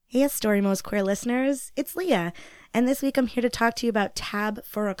Hey, Story Most Queer listeners, it's Leah, and this week I'm here to talk to you about Tab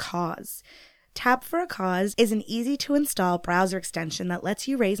for a Cause. Tab for a Cause is an easy-to-install browser extension that lets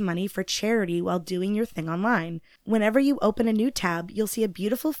you raise money for charity while doing your thing online. Whenever you open a new tab, you'll see a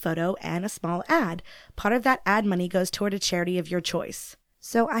beautiful photo and a small ad. Part of that ad money goes toward a charity of your choice.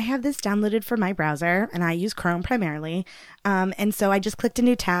 So I have this downloaded for my browser, and I use Chrome primarily. And so I just clicked a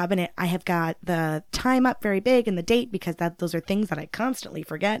new tab, and I have got the time up very big and the date because those are things that I constantly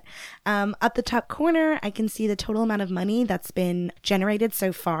forget. Up the top corner, I can see the total amount of money that's been generated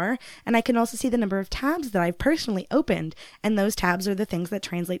so far, and I can also see the number of tabs that I've personally opened. And those tabs are the things that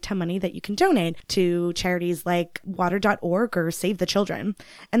translate to money that you can donate to charities like water.org or Save the Children.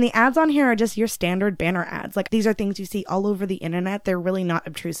 And the ads on here are just your standard banner ads. Like, these are things you see all over the internet. They're really not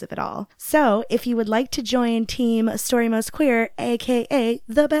obtrusive at all. So if you would like to join Team Story Most Queer, aka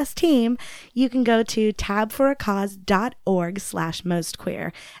the best team, you can go to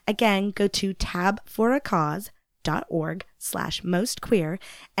tabforacause.org/mostqueer. Again, go to tabforacause.org/mostqueer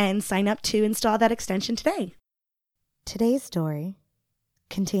and sign up to install that extension today. Today's story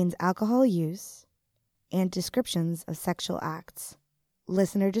contains alcohol use and descriptions of sexual acts.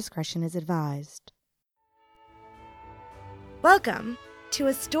 Listener discretion is advised. Welcome to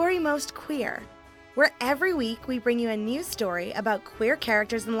A Story Most Queer, where every week we bring you a new story about queer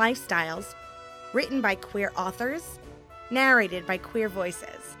characters and lifestyles, written by queer authors, narrated by queer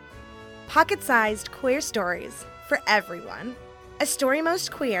voices. Pocket-sized queer stories for everyone. A Story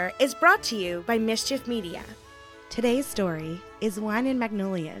Most Queer is brought to you by Mischief Media. Today's story is Wine and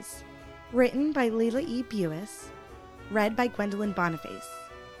Magnolias, written by Leila E. Buis, read by Gwendolyn Boniface.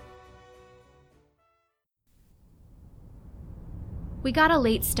 We got a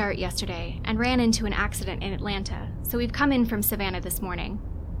late start yesterday and ran into an accident in Atlanta, so we've come in from Savannah this morning.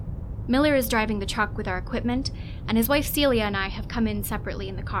 Miller is driving the truck with our equipment, and his wife Celia and I have come in separately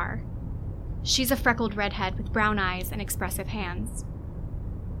in the car. She's a freckled redhead with brown eyes and expressive hands.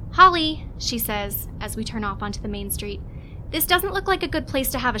 "Holly," she says as we turn off onto the main street, "this doesn't look like a good place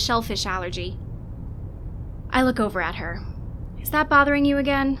to have a shellfish allergy." I look over at her. "Is that bothering you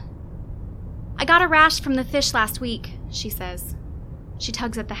again?" "I got a rash from the fish last week," she says. She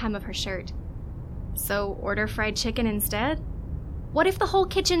tugs at the hem of her shirt. "So order fried chicken instead?" "What if the whole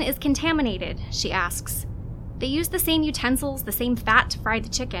kitchen is contaminated?" she asks. "They use the same utensils, the same fat to fry the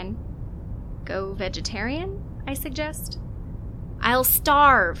chicken." "Go vegetarian?" I suggest. "I'll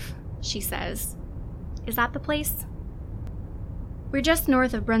starve," she says. "Is that the place?" We're just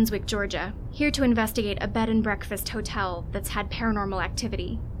north of Brunswick, Georgia, here to investigate a bed and breakfast hotel that's had paranormal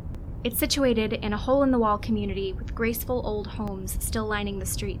activity. It's situated in a hole-in-the-wall community with graceful old homes still lining the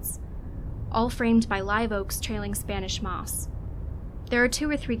streets, all framed by live oaks trailing Spanish moss. There are 2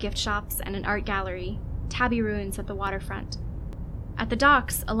 or 3 gift shops and an art gallery, tabby ruins at the waterfront. At the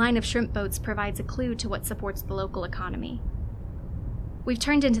docks, a line of shrimp boats provides a clue to what supports the local economy. We've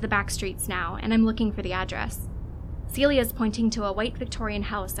turned into the back streets now, and I'm looking for the address. Celia's pointing to a white Victorian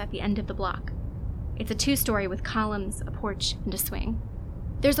house at the end of the block. It's a 2-story with columns, a porch, and a swing.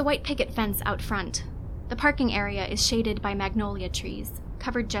 There's a white picket fence out front. The parking area is shaded by magnolia trees,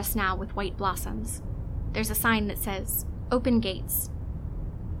 covered just now with white blossoms. There's a sign that says, "Open Gates."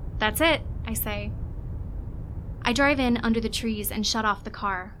 "That's it," I say. I drive in under the trees and shut off the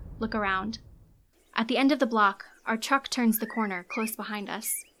car, look around. At the end of the block, our truck turns the corner close behind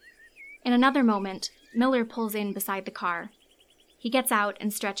us. In another moment, Miller pulls in beside the car. He gets out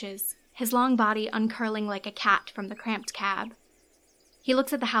and stretches, his long body uncurling like a cat from the cramped cab. He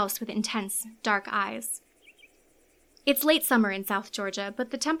looks at the house with intense, dark eyes. It's late summer in South Georgia, but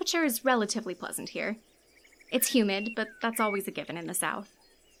the temperature is relatively pleasant here. It's humid, but that's always a given in the South.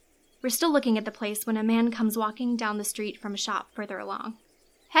 We're still looking at the place when a man comes walking down the street from a shop further along.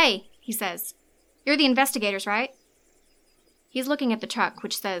 "Hey," he says. "You're the investigators, right?" He's looking at the truck,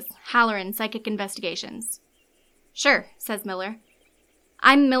 which says, "Halloran Psychic Investigations." "Sure," says Miller.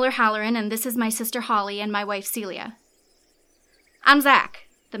 "I'm Miller Halloran, and this is my sister Holly and my wife Celia." "I'm Zach,"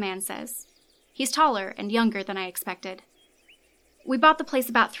 the man says. He's taller and younger than I expected. "We bought the place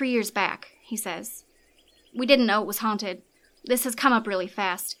about 3 years back," he says. "We didn't know it was haunted. This has come up really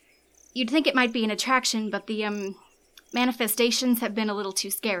fast. You'd think it might be an attraction, but the, manifestations have been a little too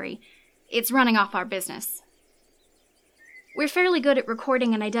scary. It's running off our business." "We're fairly good at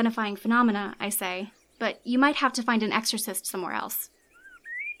recording and identifying phenomena," I say, "but you might have to find an exorcist somewhere else."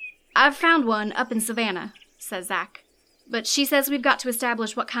 "I've found one up in Savannah," says Zach. "But she says we've got to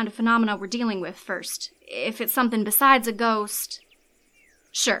establish what kind of phenomena we're dealing with first. If it's something besides a ghost..."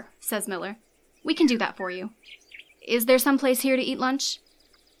 "Sure," says Miller. "We can do that for you. Is there some place here to eat lunch?"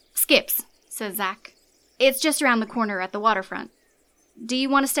 "Skip's," says Zach. "It's just around the corner at the waterfront. Do you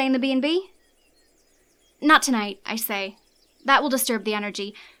want to stay in the B&B? Not tonight, I say. That will disturb the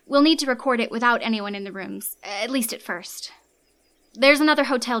energy. We'll need to record it without anyone in the rooms, at least at first. There's another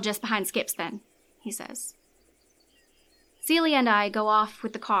hotel just behind Skip's then, he says. Celia and I go off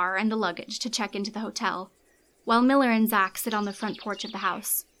with the car and the luggage to check into the hotel, while Miller and Zach sit on the front porch of the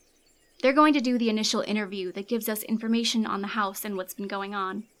house. They're going to do the initial interview that gives us information on the house and what's been going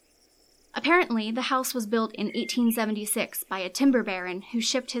on. Apparently, the house was built in 1876 by a timber baron who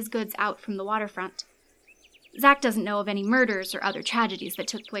shipped his goods out from the waterfront. Zach doesn't know of any murders or other tragedies that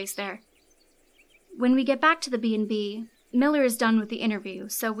took place there. When we get back to the B&B, Miller is done with the interview,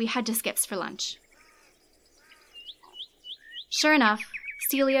 so we head to Skip's for lunch. Sure enough,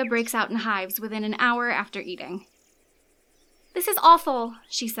 Celia breaks out in hives within an hour after eating. "This is awful,"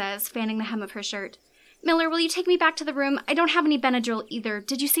 she says, fanning the hem of her shirt. "Miller, will you take me back to the room? I don't have any Benadryl either.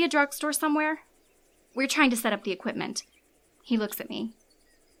 Did you see a drugstore somewhere?" "We're trying to set up the equipment." He looks at me.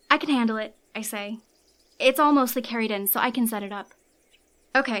 "I can handle it," I say. "It's all mostly carried in, so I can set it up."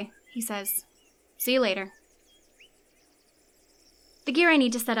 "Okay," he says. "See you later." The gear I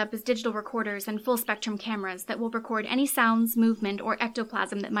need to set up is digital recorders and full-spectrum cameras that will record any sounds, movement, or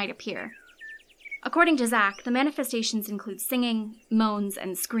ectoplasm that might appear. According to Zach, the manifestations include singing, moans,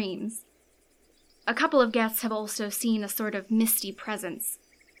 and screams. A couple of guests have also seen a sort of misty presence,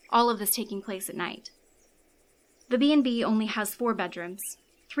 all of this taking place at night. The B&B only has 4 bedrooms,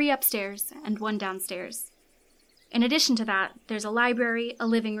 3 upstairs and 1 downstairs. In addition to that, there's a library, a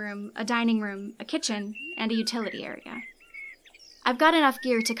living room, a dining room, a kitchen, and a utility area. I've got enough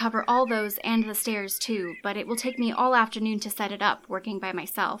gear to cover all those and the stairs too, but it will take me all afternoon to set it up, working by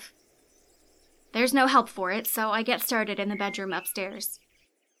myself. There's no help for it, so I get started in the bedroom upstairs.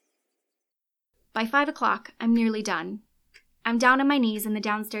 By 5 o'clock, I'm nearly done. I'm down on my knees in the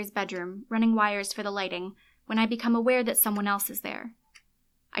downstairs bedroom, running wires for the lighting, when I become aware that someone else is there.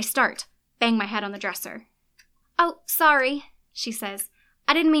 I start, bang my head on the dresser. "Oh, sorry," she says.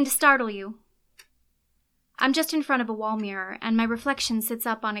 "I didn't mean to startle you." I'm just in front of a wall mirror, and my reflection sits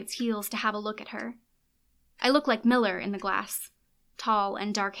up on its heels to have a look at her. I look like Miller in the glass, tall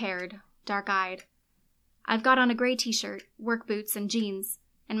and dark-haired, dark-eyed. I've got on a gray t-shirt, work boots, and jeans,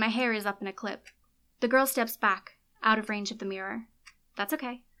 and my hair is up in a clip. The girl steps back, out of range of the mirror. "That's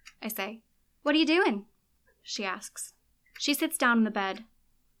okay," I say. "What are you doing?" she asks. She sits down on the bed.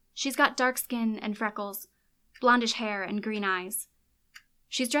 She's got dark skin and freckles, blondish hair and green eyes.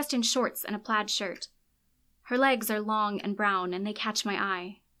 She's dressed in shorts and a plaid shirt. Her legs are long and brown, and they catch my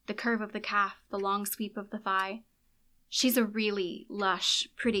eye, the curve of the calf, the long sweep of the thigh. She's a really lush,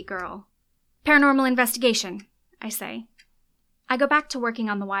 pretty girl. "Paranormal investigation," I say. I go back to working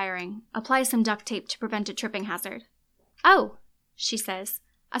on the wiring, apply some duct tape to prevent a tripping hazard. "Oh," she says,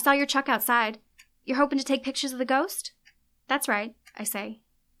 "I saw your truck outside. You're hoping to take pictures of the ghost?" "That's right," I say.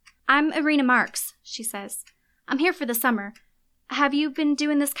 "I'm Irina Marks," she says. "I'm here for the summer. Have you been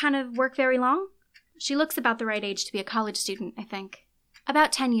doing this kind of work very long?" She looks about the right age to be a college student, I think.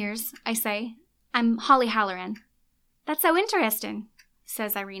 "About 10 years, I say. I'm Holly Halloran." "That's so interesting,"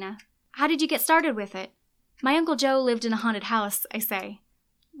 says Irina. "How did you get started with it?" "My Uncle Joe lived in a haunted house," I say.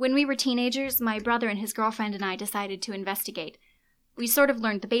 "When we were teenagers, my brother and his girlfriend and I decided to investigate. We sort of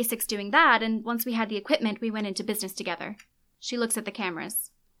learned the basics doing that, and once we had the equipment, we went into business together." She looks at the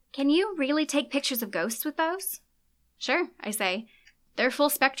cameras. "Can you really take pictures of ghosts with those?" "Sure," I say. "They're full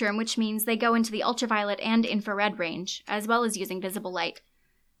spectrum, which means they go into the ultraviolet and infrared range, as well as using visible light.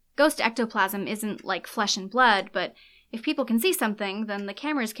 Ghost ectoplasm isn't like flesh and blood, but if people can see something, then the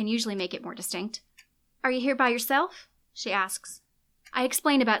cameras can usually make it more distinct." "Are you here by yourself?" she asks. I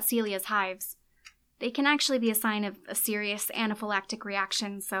explain about Celia's hives. They can actually be a sign of a serious anaphylactic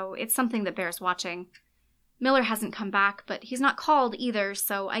reaction, so it's something that bears watching. Miller hasn't come back, but he's not called either,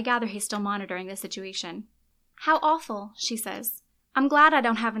 so I gather he's still monitoring the situation. "How awful," she says. "I'm glad I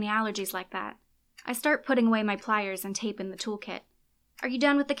don't have any allergies like that." I start putting away my pliers and tape in the toolkit. "Are you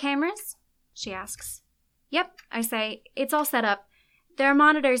done with the cameras?" she asks. "Yep," I say. "It's all set up. There are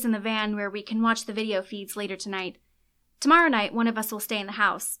monitors in the van where we can watch the video feeds later tonight. Tomorrow night, one of us will stay in the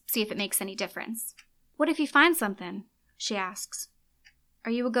house, see if it makes any difference." "What if you find something?" she asks.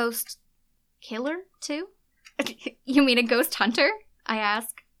 "Are you a ghost killer, too?" "You mean a ghost hunter?" I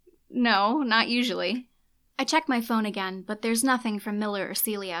ask. "No, not usually." I check my phone again, but there's nothing from Miller or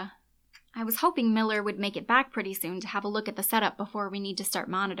Celia. I was hoping Miller would make it back pretty soon to have a look at the setup before we need to start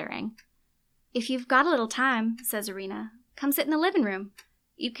monitoring. "If you've got a little time," says Irina, "come sit in the living room.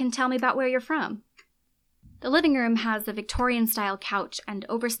 You can tell me about where you're from." The living room has a Victorian-style couch and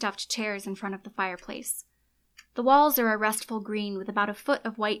overstuffed chairs in front of the fireplace. The walls are a restful green with about a foot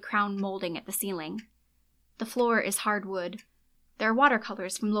of white crown molding at the ceiling. The floor is hardwood. There are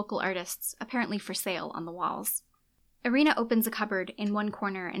watercolors from local artists, apparently for sale, on the walls. Irina opens a cupboard in one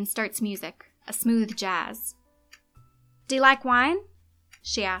corner and starts music, a smooth jazz. "Do you like wine?"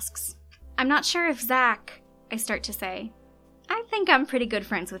 she asks. "I'm not sure if Zach," I start to say. "I think I'm pretty good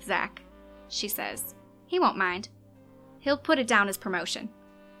friends with Zach," she says. "He won't mind. He'll put it down as promotion."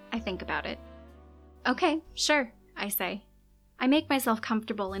 I think about it. "Okay, sure," I say. I make myself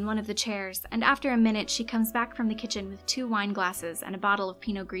comfortable in one of the chairs, and after a minute she comes back from the kitchen with 2 wine glasses and a bottle of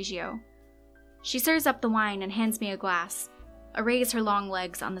Pinot Grigio. She serves up the wine and hands me a glass, arrays her long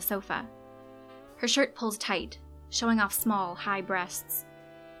legs on the sofa. Her shirt pulls tight, showing off small, high breasts.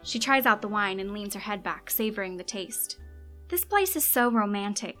 She tries out the wine and leans her head back, savoring the taste. "This place is so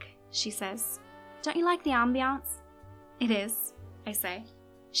romantic," she says. "Don't you like the ambiance?" "It is," I say.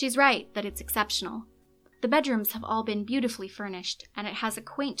 She's right that it's exceptional. The bedrooms have all been beautifully furnished, and it has a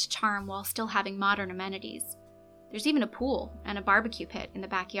quaint charm while still having modern amenities. There's even a pool and a barbecue pit in the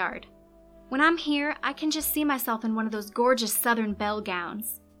backyard. "When I'm here, I can just see myself in one of those gorgeous southern belle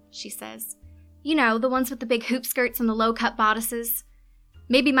gowns," she says. "You know, the ones with the big hoop skirts and the low-cut bodices.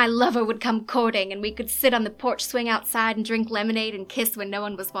 Maybe my lover would come courting, and we could sit on the porch swing outside and drink lemonade and kiss when no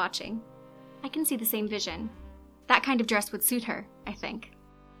one was watching." I can see the same vision. That kind of dress would suit her, I think.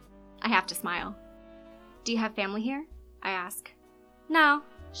 I have to smile. "Do you have family here?" I ask. "No,"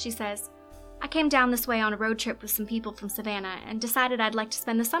 she says. "I came down this way on a road trip with some people from Savannah and decided I'd like to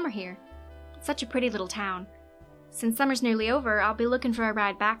spend the summer here. It's such a pretty little town. Since summer's nearly over, I'll be looking for a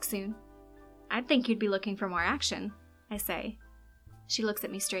ride back soon." "I'd think you'd be looking for more action," I say. She looks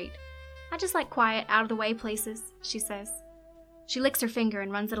at me straight. "I just like quiet, out-of-the-way places," she says. She licks her finger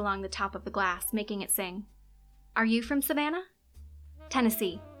and runs it along the top of the glass, making it sing. "Are you from Savannah?"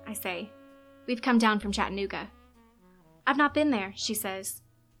 "Tennessee," I say. "We've come down from Chattanooga." "I've not been there," she says.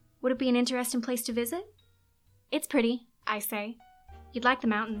 "Would it be an interesting place to visit?" "It's pretty," I say. "You'd like the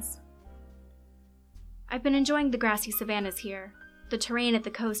mountains." I've been enjoying the grassy savannas here. The terrain at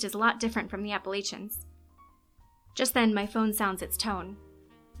the coast is a lot different from the Appalachians. Just then, my phone sounds its tone.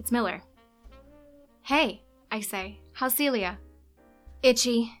 It's Miller. "Hey," I say. "How's Celia?"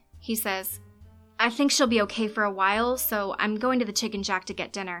 "Itchy," he says. "I think she'll be okay for a while, so I'm going to the Chicken Shack to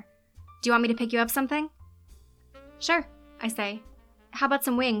get dinner. Do you want me to pick you up something?" "Sure," I say. "How about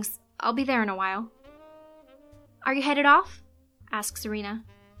some wings? I'll be there in a while." "Are you headed off?" asks Serena.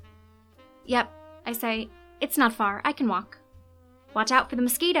 "Yep," I say. "It's not far. I can walk." "Watch out for the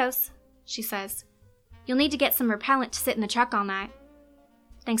mosquitoes," she says. "You'll need to get some repellent to sit in the truck all night."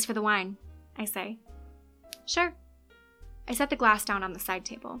 "Thanks for the wine," I say. "Sure." I set the glass down on the side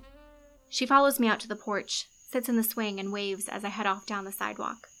table. She follows me out to the porch, sits in the swing, and waves as I head off down the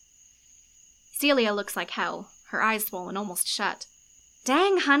sidewalk. Celia looks like hell, her eyes swollen almost shut.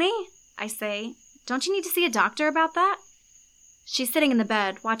 "Dang, honey," I say. "Don't you need to see a doctor about that?" She's sitting in the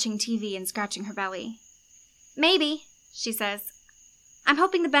bed, watching TV and scratching her belly. "Maybe," she says. "I'm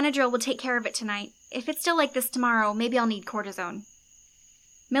hoping the Benadryl will take care of it tonight. If it's still like this tomorrow, maybe I'll need cortisone."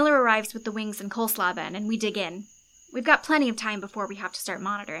 Miller arrives with the wings and coleslaw then, and we dig in. We've got plenty of time before we have to start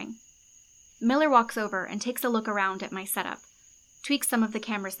monitoring. Miller walks over and takes a look around at my setup, tweaks some of the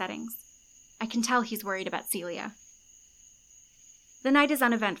camera settings. I can tell he's worried about Celia. The night is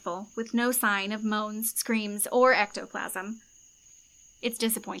uneventful, with no sign of moans, screams, or ectoplasm. It's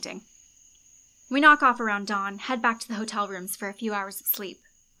disappointing. We knock off around dawn, head back to the hotel rooms for a few hours of sleep.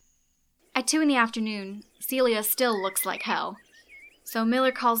 At 2 p.m, Celia still looks like hell, so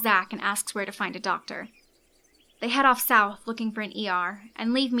Miller calls Zach and asks where to find a doctor. They head off south looking for an ER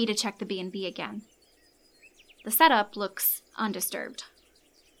and leave me to check the B&B again. The setup looks undisturbed.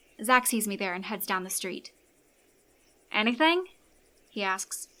 Zach sees me there and heads down the street. "Anything?" he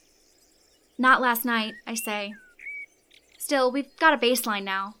asks. "Not last night," I say. "Still, we've got a baseline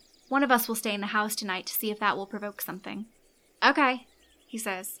now. One of us will stay in the house tonight to see if that will provoke something." "Okay," he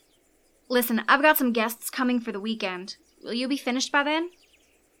says. "Listen, I've got some guests coming for the weekend. Will you be finished by then?"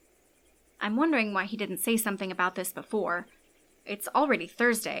 I'm wondering why he didn't say something about this before. It's already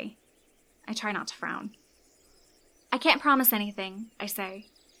Thursday. I try not to frown. "I can't promise anything," I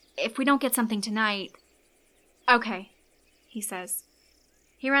say. "If we don't get something tonight..." "Okay," he says.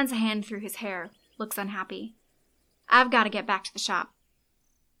 He runs a hand through his hair, looks unhappy. "I've got to get back to the shop."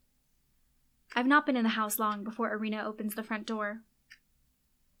 I've not been in the house long before Irina opens the front door.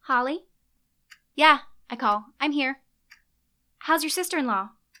 "Holly?" "Yeah," I call. "I'm here." "How's your sister-in-law?"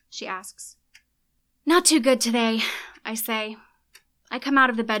 she asks. "Not too good today," I say. I come out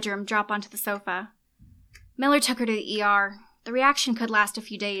of the bedroom, drop onto the sofa. Miller took her to the ER. The reaction could last a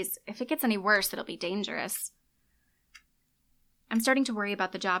few days. If it gets any worse, it'll be dangerous. I'm starting to worry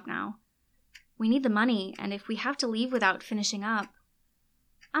about the job now. We need the money, and if we have to leave without finishing up...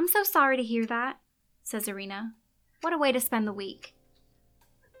 I'm so sorry to hear that, says Irina. What a way to spend the week.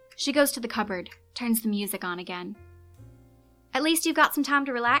 She goes to the cupboard, turns the music on again. At least you've got some time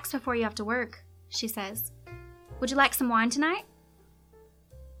to relax before you have to work, she says. Would you like some wine tonight?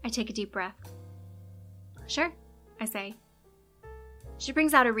 I take a deep breath. Sure, I say. She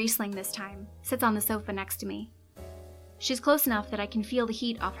brings out a Riesling this time, sits on the sofa next to me. She's close enough that I can feel the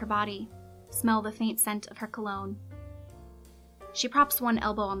heat off her body, smell the faint scent of her cologne. She props one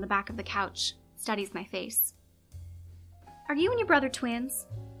elbow on the back of the couch, studies my face. Are you and your brother twins?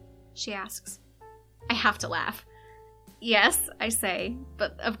 She asks. I have to laugh. Yes, I say,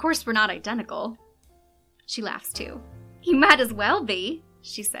 but of course we're not identical. She laughs too. You might as well be,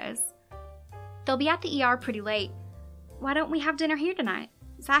 she says. They'll be at the ER pretty late. Why don't we have dinner here tonight?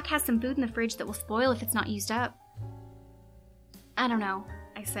 Zach has some food in the fridge that will spoil if it's not used up. I don't know,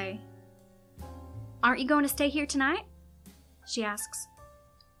 I say. Aren't you going to stay here tonight? She asks.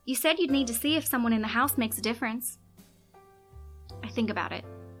 You said you'd need to see if someone in the house makes a difference. I think about it.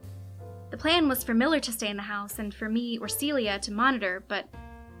 The plan was for Miller to stay in the house and for me or Celia to monitor, but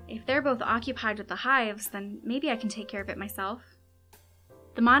if they're both occupied with the hives, then maybe I can take care of it myself.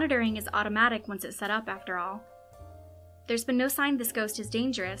 The monitoring is automatic once it's set up, after all. There's been no sign this ghost is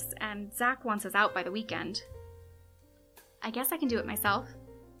dangerous, and Zach wants us out by the weekend. I guess I can do it myself,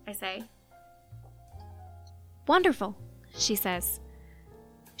 I say. Wonderful, she says.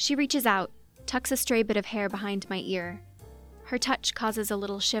 She reaches out, tucks a stray bit of hair behind my ear. Her touch causes a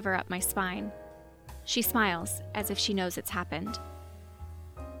little shiver up my spine. She smiles, as if she knows it's happened.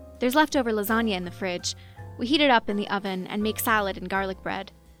 There's leftover lasagna in the fridge. We heat it up in the oven and make salad and garlic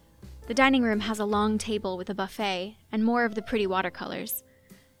bread. The dining room has a long table with a buffet and more of the pretty watercolors.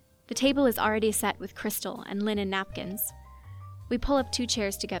 The table is already set with crystal and linen napkins. We pull up 2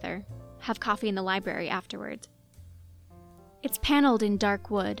 chairs together, have coffee in the library afterward. It's paneled in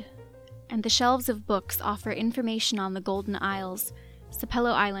dark wood, and the shelves of books offer information on the Golden Isles,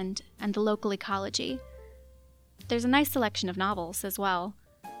 Sapelo Island, and the local ecology. There's a nice selection of novels as well.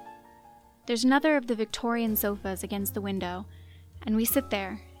 There's another of the Victorian sofas against the window, and we sit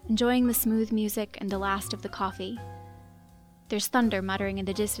there, enjoying the smooth music and the last of the coffee. There's thunder muttering in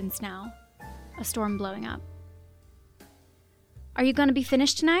the distance now, a storm blowing up. Are you going to be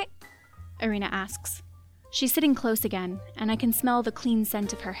finished tonight? Irina asks. She's sitting close again, and I can smell the clean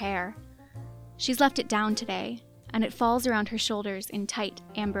scent of her hair. She's left it down today, and it falls around her shoulders in tight,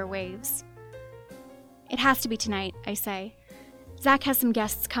 amber waves. It has to be tonight, I say. Zach has some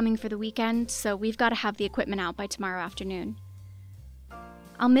guests coming for the weekend, so we've got to have the equipment out by tomorrow afternoon.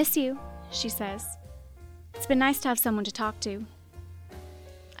 I'll miss you, she says. It's been nice to have someone to talk to.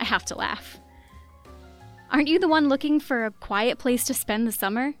 I have to laugh. Aren't you the one looking for a quiet place to spend the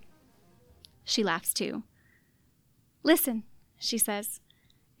summer? She laughs too. Listen, she says.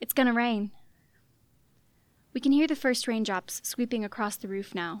 It's gonna rain. We can hear the first raindrops sweeping across the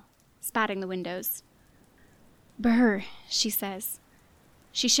roof now, spatting the windows. Brr, she says.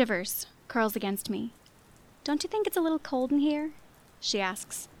 She shivers, curls against me. Don't you think it's a little cold in here? She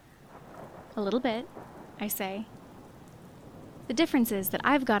asks. A little bit, I say. The difference is that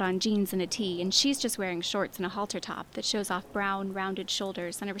I've got on jeans and a tee, and she's just wearing shorts and a halter top that shows off brown, rounded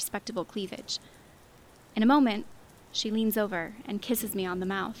shoulders and a respectable cleavage. In a moment, she leans over and kisses me on the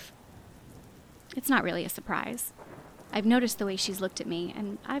mouth. It's not really a surprise. I've noticed the way she's looked at me,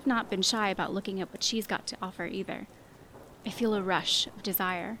 and I've not been shy about looking at what she's got to offer either. I feel a rush of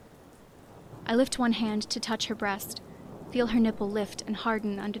desire. I lift one hand to touch her breast, feel her nipple lift and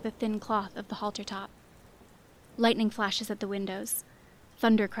harden under the thin cloth of the halter top. Lightning flashes at the windows.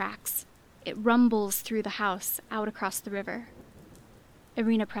 Thunder cracks. It rumbles through the house, out across the river.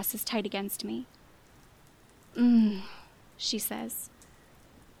 Irina presses tight against me. She says.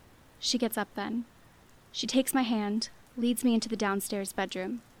 She gets up then. She takes my hand, leads me into the downstairs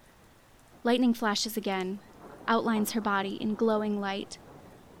bedroom. Lightning flashes again, outlines her body in glowing light.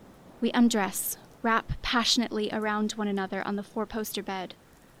 We undress, wrap passionately around one another on the 4-poster bed.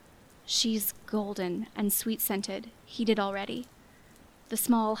 She's golden and sweet-scented, heated already. The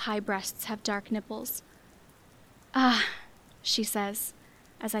small, high breasts have dark nipples. Ah, she says,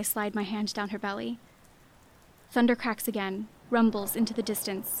 as I slide my hand down her belly. Thunder cracks again, rumbles into the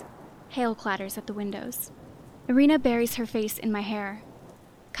distance. Hail clatters at the windows. Irina buries her face in my hair,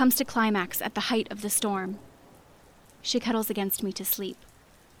 comes to climax at the height of the storm. She cuddles against me to sleep.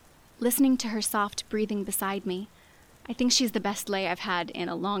 Listening to her soft breathing beside me, I think she's the best lay I've had in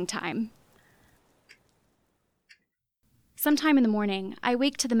a long time. Sometime in the morning, I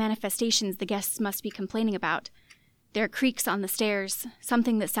wake to the manifestations the guests must be complaining about. There are creaks on the stairs,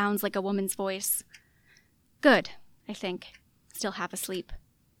 something that sounds like a woman's voice. Good, I think. Still half asleep.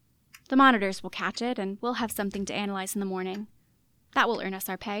 The monitors will catch it, and we'll have something to analyze in the morning. That will earn us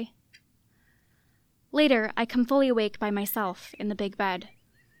our pay. Later, I come fully awake by myself in the big bed.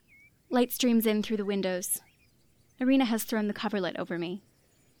 Light streams in through the windows. Irina has thrown the coverlet over me.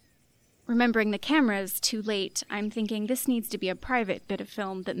 Remembering the camera's too late, I'm thinking this needs to be a private bit of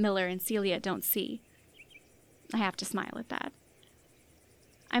film that Miller and Celia don't see. I have to smile at that.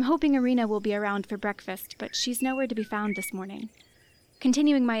 I'm hoping Irina will be around for breakfast, but she's nowhere to be found this morning.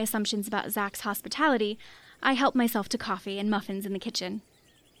 Continuing my assumptions about Zach's hospitality, I help myself to coffee and muffins in the kitchen.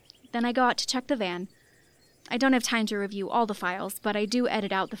 Then I go out to check the van. I don't have time to review all the files, but I do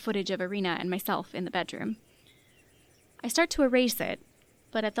edit out the footage of Irina and myself in the bedroom. I start to erase it,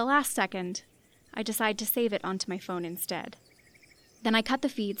 but at the last second, I decide to save it onto my phone instead. Then I cut the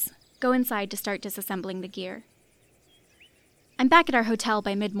feeds, go inside to start disassembling the gear. I'm back at our hotel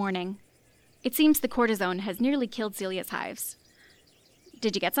by mid-morning. It seems the cortisone has nearly killed Celia's hives.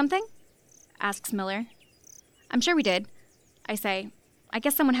 "Did you get something?" asks Miller. "I'm sure we did," I say. "I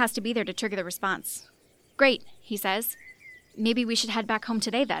guess someone has to be there to trigger the response." "Great," he says. "Maybe we should head back home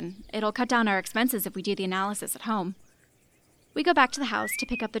today then. It'll cut down our expenses if we do the analysis at home." We go back to the house to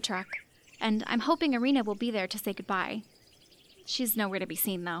pick up the truck, and I'm hoping Irina will be there to say goodbye. She's nowhere to be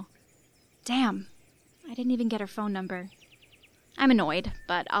seen, though. Damn, I didn't even get her phone number. I'm annoyed,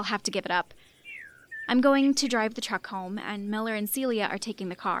 but I'll have to give it up. I'm going to drive the truck home, and Miller and Celia are taking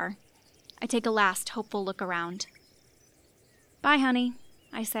the car. I take a last hopeful look around. "Bye, honey,"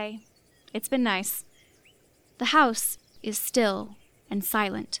 I say. "It's been nice." The house is still and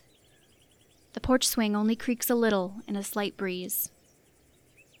silent. The porch swing only creaks a little in a slight breeze.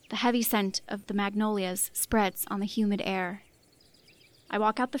 The heavy scent of the magnolias spreads on the humid air. I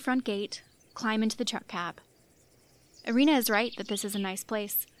walk out the front gate, climb into the truck cab. Irina is right that this is a nice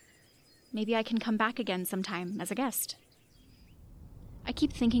place. Maybe I can come back again sometime as a guest. I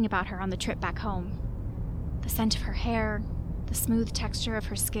keep thinking about her on the trip back home. The scent of her hair, the smooth texture of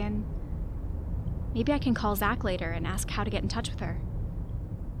her skin. Maybe I can call Zach later and ask how to get in touch with her.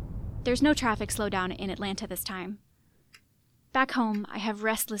 There's no traffic slowdown in Atlanta this time. Back home, I have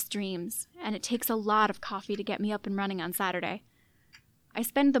restless dreams, and it takes a lot of coffee to get me up and running on Saturday. I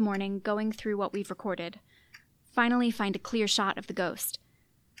spend the morning going through what we've recorded, finally find a clear shot of the ghost.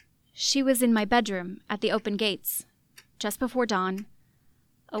 She was in my bedroom at the open gates, just before dawn,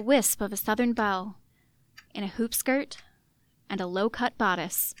 a wisp of a southern belle, in a hoop skirt and a low-cut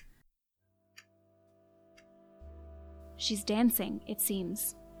bodice. She's dancing, it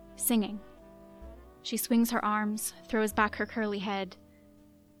seems, singing. She swings her arms, throws back her curly head.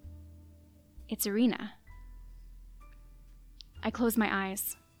 It's Irina. I close my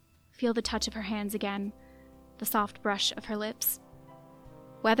eyes, feel the touch of her hands again, the soft brush of her lips.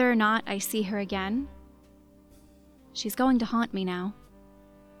 Whether or not I see her again, she's going to haunt me now.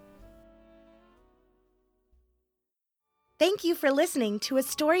 Thank you for listening to A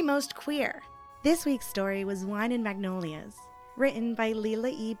Story Most Queer. This week's story was Wine and Magnolias, written by Leila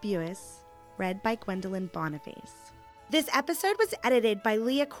E. Buis, read by Gwendolyn Boniface. This episode was edited by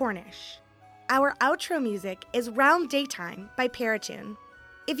Leah Cornish. Our outro music is Round Daytime by Paratune.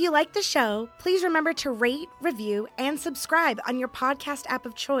 If you like the show, please remember to rate, review, and subscribe on your podcast app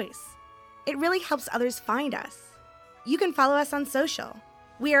of choice. It really helps others find us. You can follow us on social.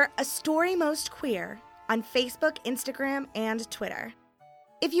 We are A Story Most Queer on Facebook, Instagram, and Twitter.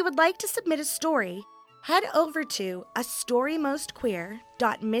 If you would like to submit a story, head over to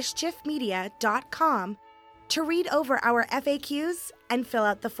astorymostqueer.mischiefmedia.com to read over our FAQs and fill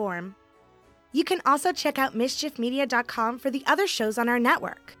out the form. You can also check out mischiefmedia.com for the other shows on our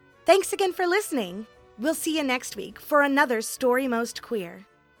network. Thanks again for listening. We'll see you next week for another Story Most Queer.